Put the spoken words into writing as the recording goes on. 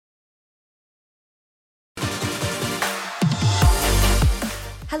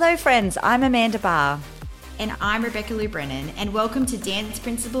Hello friends, I'm Amanda Barr. And I'm Rebecca Lou Brennan, and welcome to Dance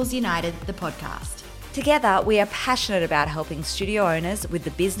Principles United, the podcast. Together, we are passionate about helping studio owners with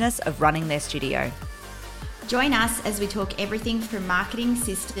the business of running their studio. Join us as we talk everything from marketing,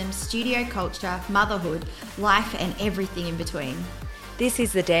 systems, studio culture, motherhood, life, and everything in between. This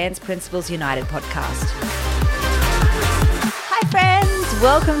is the Dance Principles United podcast. Hi friends,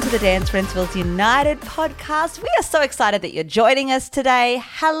 welcome to the Dance Principles United podcast. We are so excited that you're joining us today.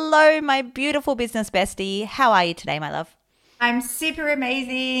 Hello, my beautiful business bestie. How are you today, my love? I'm super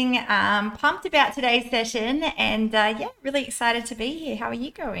amazing, pumped about today's session, and really excited to be here. How are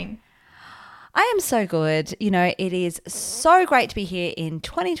you going? I am so good. You know, it is so great to be here in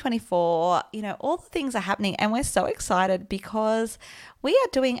 2024. You know, all the things are happening and we're so excited because we are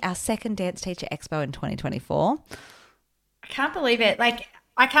doing our second Dance Teacher Expo in 2024. I can't believe it.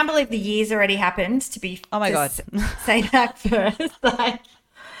 I can't believe the year's already happened Oh my God. Say that first.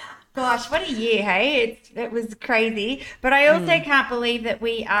 Gosh, what a year, hey? It was crazy. But I also can't believe that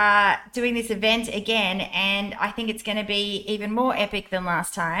we are doing this event again, and I think it's going to be even more epic than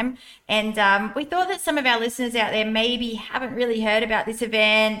last time. And we thought that some of our listeners out there maybe haven't really heard about this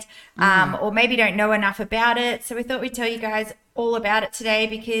event or maybe don't know enough about it. So we thought we'd tell you guys all about it today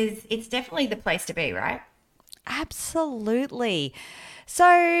because it's definitely the place to be, right? Absolutely.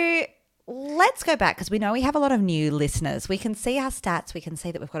 So let's go back because we know we have a lot of new listeners. We can see our stats. We can see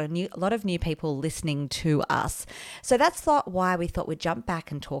that we've got a lot of new people listening to us. So that's why we thought we'd jump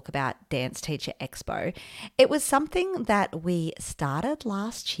back and talk about Dance Teacher Expo. It was something that we started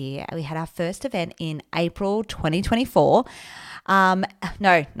last year. We had our first event in April 2024. No,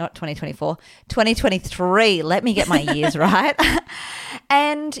 not 2024, 2023. Let me get my years right.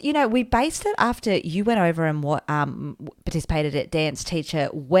 And, you know, we based it after you went over and participated at Dance Teacher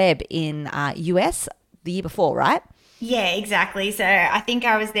Web in US the year before, right? Yeah, exactly. So I think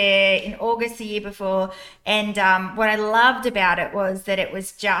I was there in August the year before. And what I loved about it was that it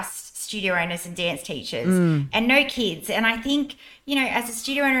was just studio owners and dance teachers and no kids. And I think, you know, as a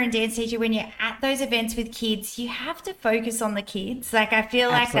studio owner and dance teacher, when you're at those events with kids, you have to focus on the kids. I feel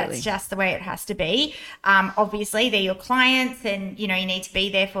like Absolutely. that's just the way it has to be. Obviously, they're your clients and, you know, you need to be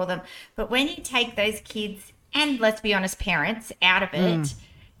there for them. But when you take those kids and, let's be honest, parents out of it,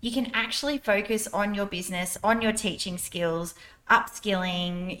 you can actually focus on your business, on your teaching skills,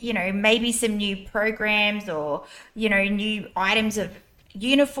 upskilling, you know, maybe some new programs or, you know, new items of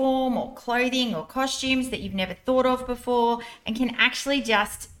uniform or clothing or costumes that you've never thought of before, and can actually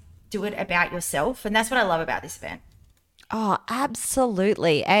just do it about yourself. And that's what I love about this event. Oh,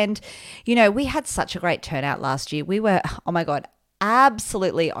 absolutely. And, you know, we had such a great turnout last year. We were, oh my God,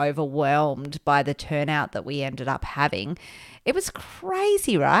 absolutely overwhelmed by the turnout that we ended up having. It was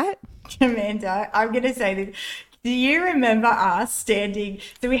crazy, right? Amanda, I'm going to say this. Do you remember us standing?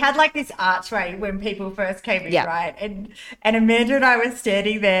 So we had this archway when people first came in, right? And Amanda and I were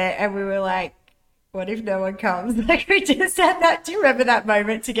standing there and we were like, what if no one comes? We just had that. Do you remember that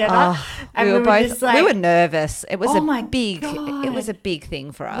moment together? Oh, and we were both, just like, we were nervous. It was oh a my big, God. it was a big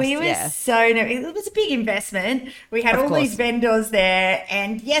thing for us. We were so nervous. It was a big investment. We had all these vendors there,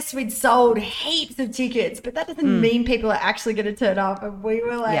 and yes, we'd sold heaps of tickets, but that doesn't mean people are actually going to turn up. And we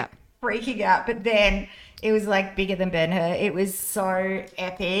were freaking out. But then it was bigger than Ben-Hur. It was so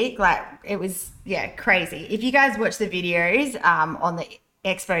epic. It was, crazy. If you guys watch the videos on the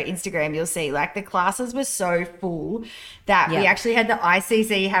Expo Instagram, you'll see the classes were so full that we actually had the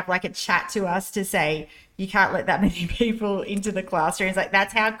ICC have a chat to us to say, you can't let that many people into the classrooms.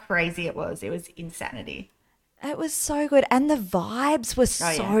 That's how crazy it was. It was insanity. It was so good. And the vibes were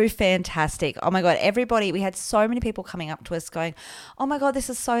so fantastic. Oh my God, everybody, we had so many people coming up to us going, oh my God, this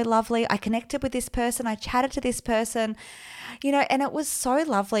is so lovely. I connected with this person. I chatted to this person, you know, and it was so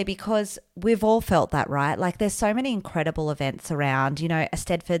lovely because we've all felt that, right? There's so many incredible events around, you know,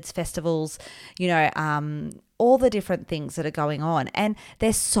 Stedford's festivals, you know, all the different things that are going on. And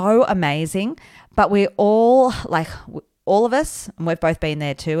they're so amazing, but we all all of us, and we've both been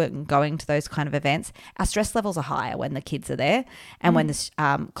there too and going to those kind of events, our stress levels are higher when the kids are there and when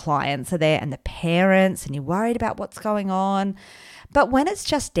the clients are there and the parents, and you're worried about what's going on. But when it's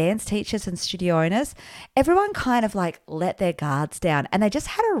just dance teachers and studio owners, everyone kind of let their guards down and they just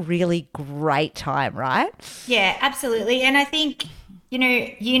had a really great time, right? Yeah, absolutely. And I think, you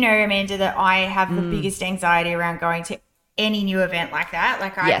know, Amanda, that I have the biggest anxiety around going to any new event like that.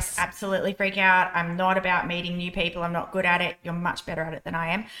 I absolutely freak out. I'm not about meeting new people. I'm not good at it. You're much better at it than I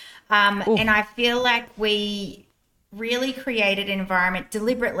am. And I feel like we really created an environment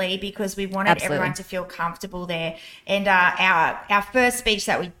deliberately because we wanted Absolutely. everyone to feel comfortable there. And our first speech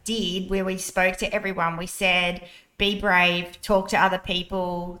that we did, where we spoke to everyone, we said, "Be brave, talk to other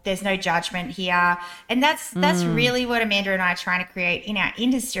people. There's no judgment here." And that's really what Amanda and I are trying to create in our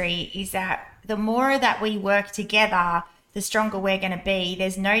industry, is that the more that we work together, the stronger we're going to be.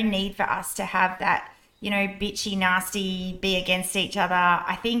 There's no need for us to have that, bitchy, nasty, be against each other.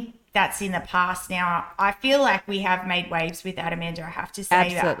 I think that's in the past now. I feel like we have made waves with that, Amanda, I have to say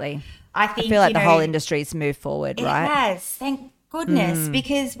that. Absolutely. I I think, feel like the whole industry's moved forward, it right? has, thank goodness,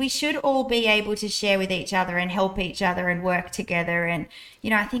 because we should all be able to share with each other and help each other and work together. And,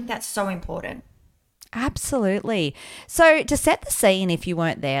 I think that's so important. Absolutely. So to set the scene, if you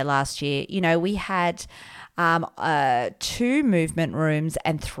weren't there last year, we had 2 movement rooms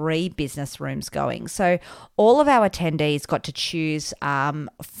and 3 business rooms going. So all of our attendees got to choose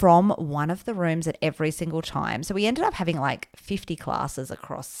from one of the rooms at every single time. So we ended up having like 50 classes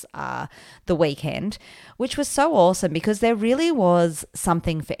across the weekend, which was so awesome because there really was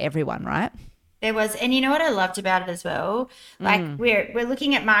something for everyone, right? There was, and you know what I loved about it as well? Like we're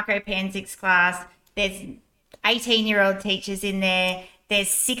looking at Marco Panzic's class. There's 18-year-old teachers in there. There's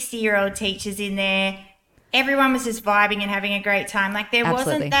 60-year-old teachers in there. Everyone was just vibing and having a great time. Like there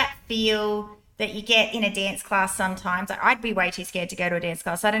Absolutely. wasn't that feel that you get in a dance class sometimes. Like, I'd be way too scared to go to a dance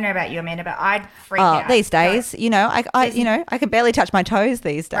class. I don't know about you, Amanda, but I'd freak out. These days, I can barely touch my toes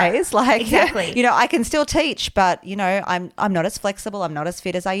these days. Right. Like, exactly. I can still teach, but I'm not as flexible. I'm not as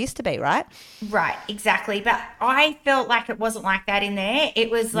fit as I used to be, right? Right, exactly. But I felt like it wasn't like that in there. It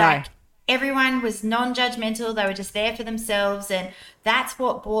was like everyone was non-judgmental. They were just there for themselves, and that's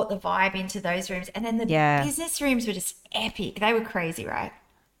what brought the vibe into those rooms. And then the business rooms were just epic. They were crazy, right?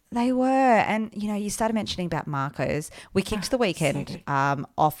 They were. And, you started mentioning about Marco's. We kicked the weekend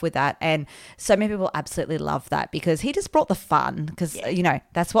off with that. And so many people absolutely love that because he just brought the fun because,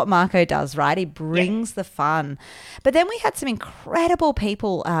 that's what Marco does, right? He brings the fun. But then we had some incredible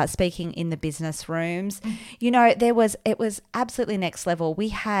people speaking in the business rooms. It was absolutely next level. We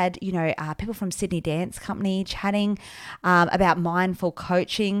had, people from Sydney Dance Company chatting about mindful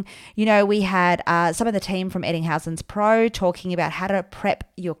coaching. We had some of the team from Eddinghausen's Pro talking about how to prep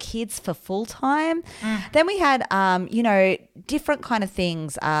your kids for full time. Then we had, different kind of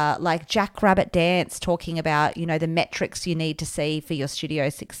things like Jackrabbit Dance talking about, the metrics you need to see for your studio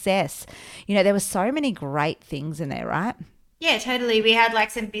success. There were so many great things in there, right? Yeah, totally. We had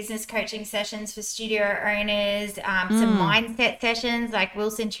like some business coaching sessions for studio owners, some mindset sessions like Will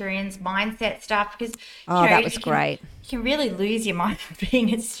Centurion's mindset stuff because that was great. You can really lose your mind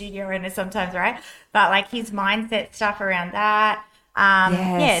being a studio owner sometimes, right? But like his mindset stuff around that.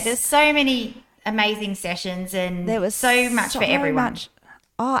 Yeah, there's so many amazing sessions and there was so much for everyone.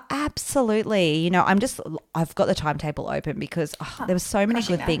 Oh, absolutely. I've got the timetable open because there were so many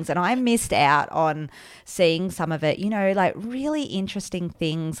good things and I missed out on seeing some of it, like really interesting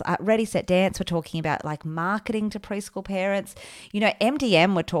things. Ready, Set, Dance were talking about like marketing to preschool parents.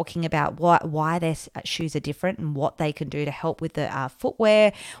 MDM were talking about why their shoes are different and what they can do to help with the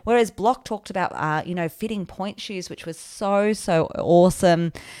footwear. Whereas Block talked about, fitting point shoes, which was so, so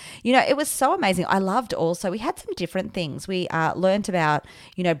awesome. It was so amazing. I loved also, we had some different things. We learned about,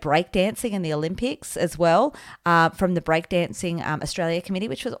 breakdancing in the Olympics as well from the Breakdancing Australia Committee,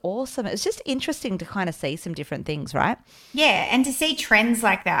 which was awesome. It was just interesting to kind of see some different things, right? Yeah, and to see trends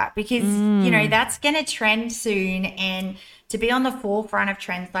like that because, that's going to trend soon, and to be on the forefront of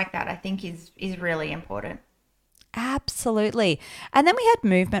trends like that, I think is really important. Absolutely. And then we had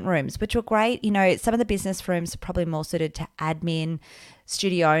movement rooms, which were great. Some of the business rooms are probably more suited to admin,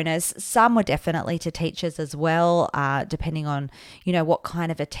 studio owners. Some were definitely to teachers as well, depending on, what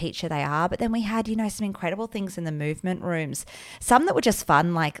kind of a teacher they are. But then we had, some incredible things in the movement rooms. Some that were just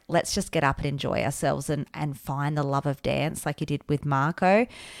fun, like let's just get up and enjoy ourselves and find the love of dance like you did with Marco.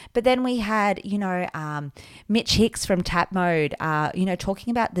 But then we had, Mitch Hicks from Tap Mode,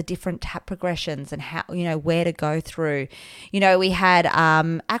 talking about the different tap progressions and how, where to go through. We had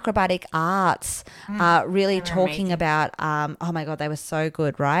acrobatic arts really talking amazing. about, oh my God, they were so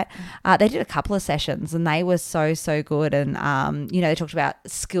good, right? They did a couple of sessions and they were so, so good. And, they talked about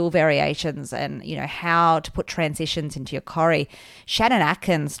skill variations and, how to put transitions into your choreo. Shannon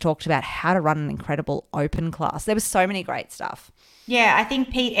Atkins talked about how to run an incredible open class. There was so many great stuff. Yeah, I think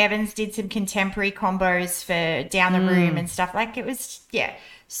Pete Evans did some contemporary combos for down the room and stuff. Like it was,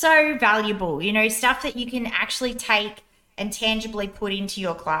 so valuable, stuff that you can actually take and tangibly put into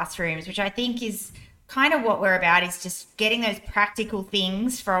your classrooms, which I think is kind of what we're about, is just getting those practical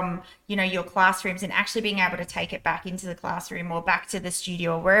things from, your classrooms and actually being able to take it back into the classroom or back to the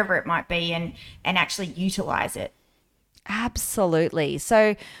studio or wherever it might be and actually utilize it. Absolutely.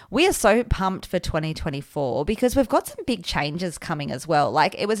 So we are so pumped for 2024 because we've got some big changes coming as well.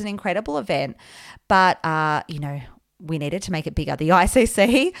 Like it was an incredible event, but we needed to make it bigger. The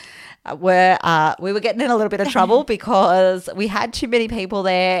ICC, we were getting in a little bit of trouble because we had too many people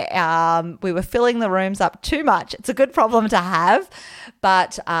there. We were filling the rooms up too much. It's a good problem to have,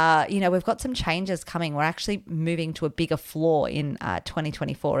 but we've got some changes coming. We're actually moving to a bigger floor in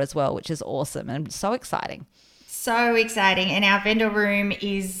 2024 as well, which is awesome and so exciting. So exciting. And our vendor room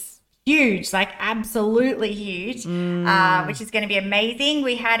is huge, like absolutely huge, which is going to be amazing.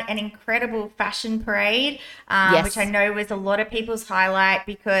 We had an incredible fashion parade, Yes. which I know was a lot of people's highlight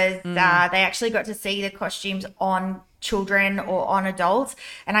because they actually got to see the costumes on children or on adults.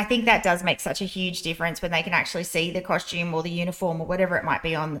 And I think that does make such a huge difference when they can actually see the costume or the uniform or whatever it might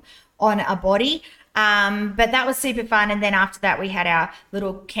be on a body. But that was super fun. And then after that, we had our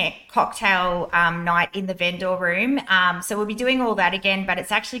little cocktail night in the vendor room. So we'll be doing all that again, but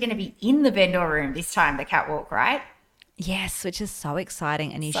it's actually going to be in the vendor room this time, the catwalk, right? Yes, which is so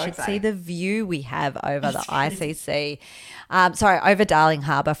exciting. And you So should see exciting. the view we have over the ICC. Over Darling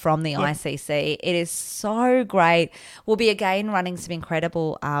Harbour from the ICC. It is so great. We'll be again running some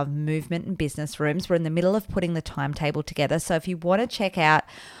incredible movement and business rooms. We're in the middle of putting the timetable together. So if you want to check out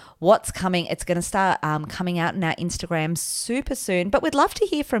what's coming, it's going to start coming out in our Instagram super soon. But we'd love to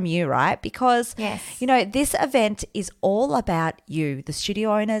hear from you, right? Because, Yes. this event is all about you, the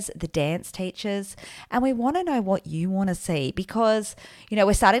studio owners, the dance teachers, and we want to know what you want to see because,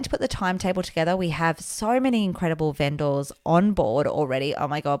 we're starting to put the timetable together. We have so many incredible vendors on board already. Oh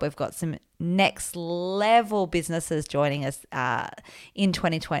my God, we've got some next level businesses joining us in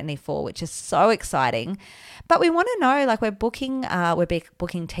 2024, which is so exciting. But we want to know, like we're booking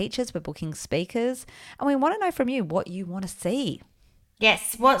teachers, we're booking speakers, and we want to know from you what you want to see.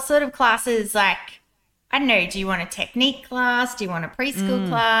 Yes. What sort of classes, like, I don't know, do you want a technique class? Do you want a preschool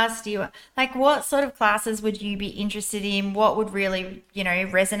class? What sort of classes would you be interested in? What would really,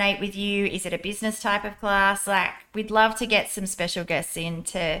 resonate with you? Is it a business type of class? Like, we'd love to get some special guests in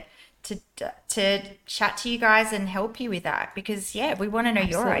to chat to you guys and help you with that because, we want to know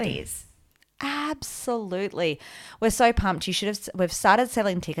your Absolutely. ideas. Absolutely. We're so pumped. We've started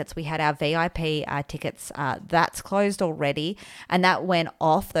selling tickets. We had our VIP tickets. That's closed already. And that went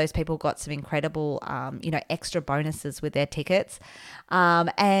off. Those people got some incredible, extra bonuses with their tickets.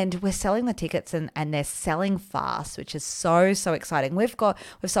 And we're selling the tickets and they're selling fast, which is so, so exciting. We've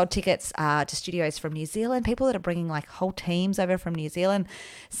sold tickets to studios from New Zealand, people that are bringing like whole teams over from New Zealand,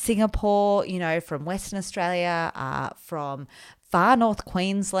 Singapore, from Western Australia, from far north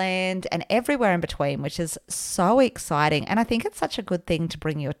Queensland and everywhere in between, which is so exciting. And I think it's such a good thing to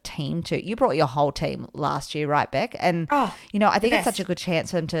bring your team to. You brought your whole team last year, right, Beck? And, I think it's such a good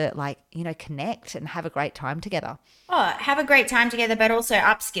chance for them to connect and have a great time together. Oh, have a great time together, but also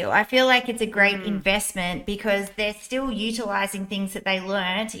upskill. I feel like it's a great investment because they're still utilizing things that they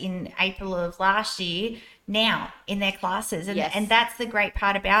learned in April of last year now in their classes. And that's the great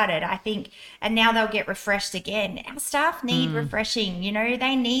part about it, I think. And now they'll get refreshed again. Our staff need refreshing,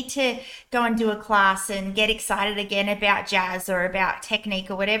 they need to go and do a class and get excited again about jazz or about technique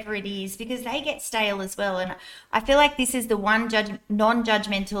or whatever it is because they get stale as well. And I feel like this is the one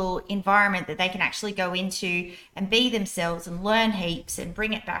non-judgmental environment that they can actually go into and be themselves and learn heaps and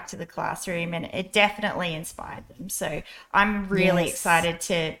bring it back to the classroom. And it definitely inspired them. So I'm really excited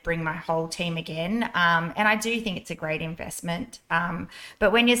to bring my whole team again. And I do think it's a great investment.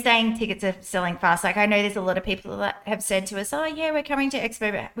 But when you're saying tickets are selling fast, like I know there's a lot of people that have said to us, oh yeah, we're coming to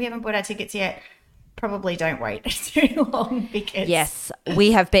Expo, but we haven't bought our tickets yet. Probably don't wait too long because... Yes,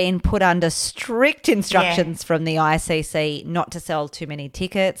 we have been put under strict instructions from the ICC not to sell too many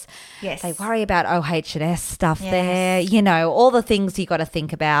tickets. Yes. They worry about OH&S stuff there, all the things you got to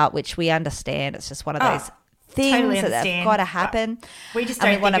think about, which we understand. It's just one of those things that have got to happen. We just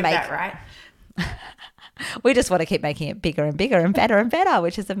don't think of that, right? We just want to keep making it bigger and bigger and better,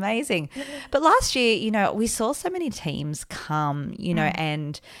 which is amazing. But last year, we saw so many teams come,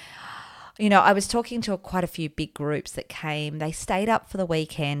 and I was talking to quite a few big groups that came. They stayed up for the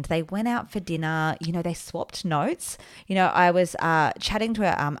weekend. They went out for dinner. They swapped notes. I was chatting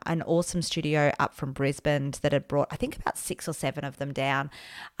to an awesome studio up from Brisbane that had brought, I think, about 6 or 7 of them down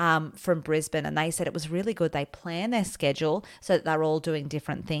from Brisbane. And they said it was really good. They planned their schedule so that they're all doing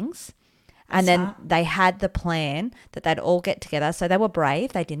different things. And then they had the plan that they'd all get together. So they were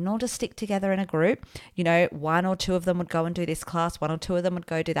brave. They didn't all just stick together in a group. 1 or 2 of them would go and do this class. 1 or 2 of them would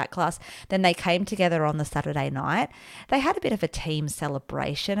go do that class. Then they came together on the Saturday night. They had a bit of a team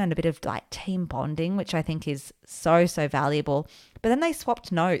celebration and a bit of team bonding, which I think is So, so valuable. But then they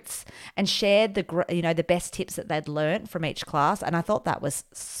swapped notes and shared the best tips that they'd learned from each class. And I thought that was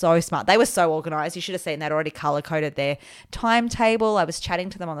so smart. They were so organized. You should have seen that already color coded their timetable. I was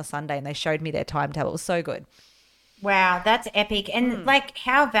chatting to them on the Sunday and they showed me their timetable. It was so good. Wow, that's epic. And like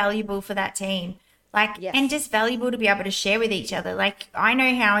how valuable for that team. Like, yes. And just valuable to be able to share with each other. Like, I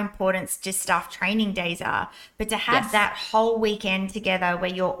know how important just staff training days are, but to have yes. that whole weekend together where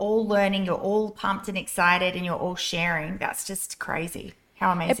you're all learning, you're all pumped and excited and you're all sharing, that's just crazy.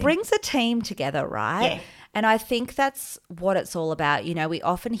 How amazing. It brings a team together, right? Yeah. And I think that's what it's all about. You know, we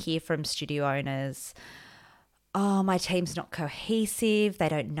often hear from studio owners, oh, my team's not cohesive. They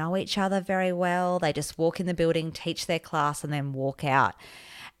don't know each other very well. They just walk in the building, teach their class, and then walk out.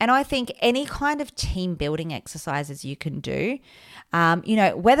 And I think any kind of team building exercises you can do,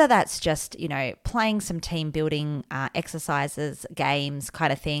 whether that's just, playing some team building exercises, games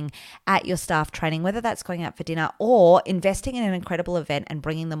kind of thing at your staff training, whether that's going out for dinner or investing in an incredible event and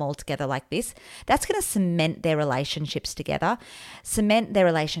bringing them all together like this, that's going to cement their relationships together, cement their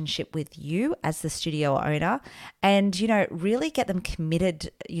relationship with you as the studio owner and, really get them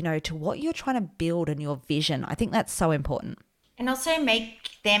committed, to what you're trying to build and your vision. I think that's so important. And also make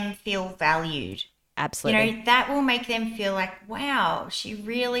them feel valued. Absolutely. That will make them feel like, wow, she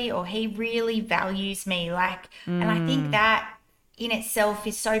really or he really values me. And I think that in itself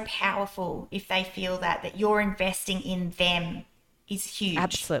is so powerful if they feel that you're investing in them is huge.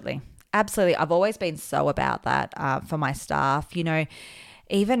 Absolutely. Absolutely. I've always been so about that for my staff.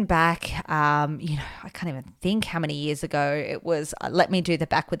 Even back, I can't even think how many years ago it was. Let me do the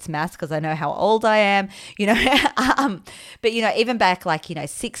backwards maths because I know how old I am, But, even back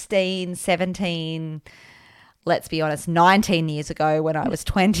 16, 17, let's be honest, 19 years ago when I was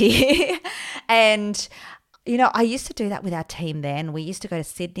 20. And I used to do that with our team then. We used to go to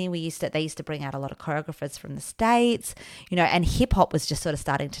Sydney. They used to bring out a lot of choreographers from the States, and hip hop was just sort of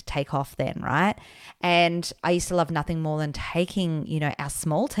starting to take off then, right? And I used to love nothing more than taking, our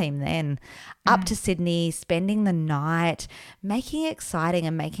small team then up to Sydney, spending the night, making it exciting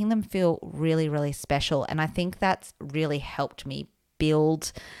and making them feel really, really special. And I think that's really helped me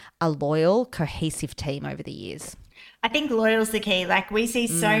build a loyal, cohesive team over the years. I think loyal's the key. We see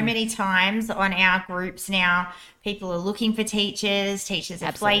so many times on our groups now, people are looking for teachers are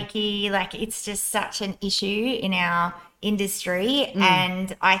Absolutely. flaky. It's just such an issue in our industry.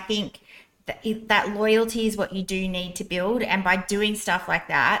 And I think that loyalty is what you do need to build. And by doing stuff like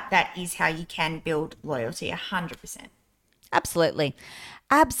that, that is how you can build loyalty 100%. Absolutely.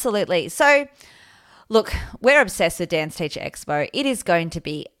 Absolutely. So, look, we're obsessed with Dance Teacher Expo. It is going to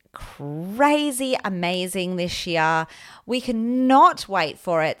be crazy amazing this year. We cannot wait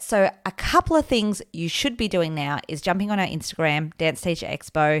for it. So a couple of things you should be doing now is jumping on our Instagram, Dance Teacher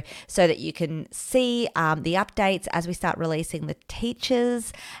Expo, so that you can see the updates as we start releasing the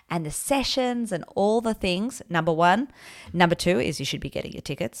teachers and the sessions and all the things, number one. Number two is you should be getting your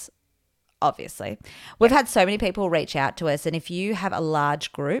tickets. Obviously. We've had so many people reach out to us, and if you have a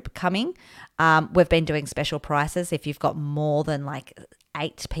large group coming, we've been doing special prices. If you've got more than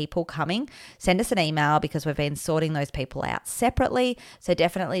 8 people coming, send us an email because we've been sorting those people out separately. So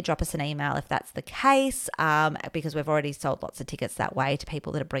definitely drop us an email if that's the case, because we've already sold lots of tickets that way to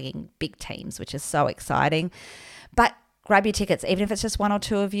people that are bringing big teams, which is so exciting. But grab your tickets, even if it's just 1 or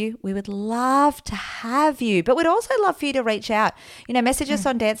 2 of you. We would love to have you, but we'd also love for you to reach out. Message us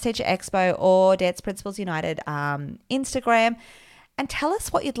on Dance Teacher Expo or Dance Principals United Instagram and tell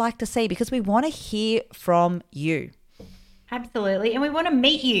us what you'd like to see because we want to hear from you. Absolutely. And we want to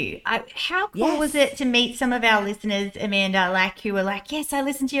meet you. How cool was it to meet some of our listeners, Amanda, who were yes, I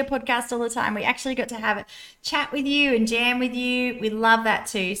listen to your podcast all the time. We actually got to have a chat with you and jam with you. We love that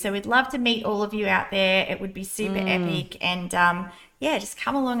too. So we'd love to meet all of you out there. It would be super epic. And just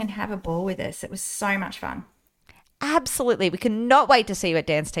come along and have a ball with us. It was so much fun. Absolutely. We cannot wait to see you at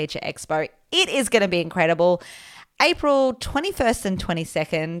Dance Teacher Expo. It is going to be incredible. April 21st and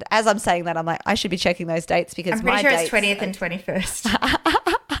 22nd. As I'm saying that, I'm I should be checking those dates because I'm pretty sure it's 20th and 21st.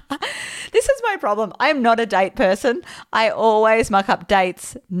 This is my problem. I am not a date person. I always muck up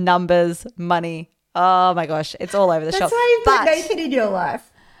dates, numbers, money. Oh my gosh, it's all over the shop. That's why you put Nathan in your life.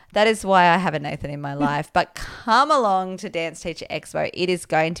 That is why I have a Nathan in my life. But come along to Dance Teacher Expo. It is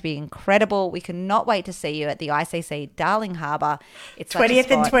going to be incredible. We cannot wait to see you at the ICC Darling Harbour. It's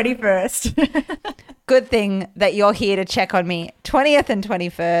 20th and 21st. Good thing that you're here to check on me. 20th and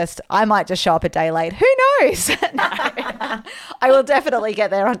 21st. I might just show up a day late. Who knows? No. I will definitely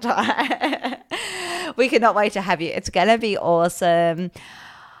get there on time. We cannot wait to have you. It's going to be awesome.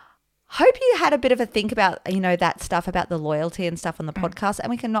 Hope you had a bit of a think about, that stuff about the loyalty and stuff on the podcast, and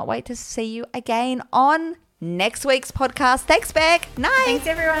we cannot wait to see you again on next week's podcast. Thanks, Beck. Night. Thanks,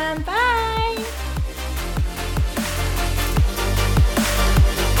 everyone. Bye.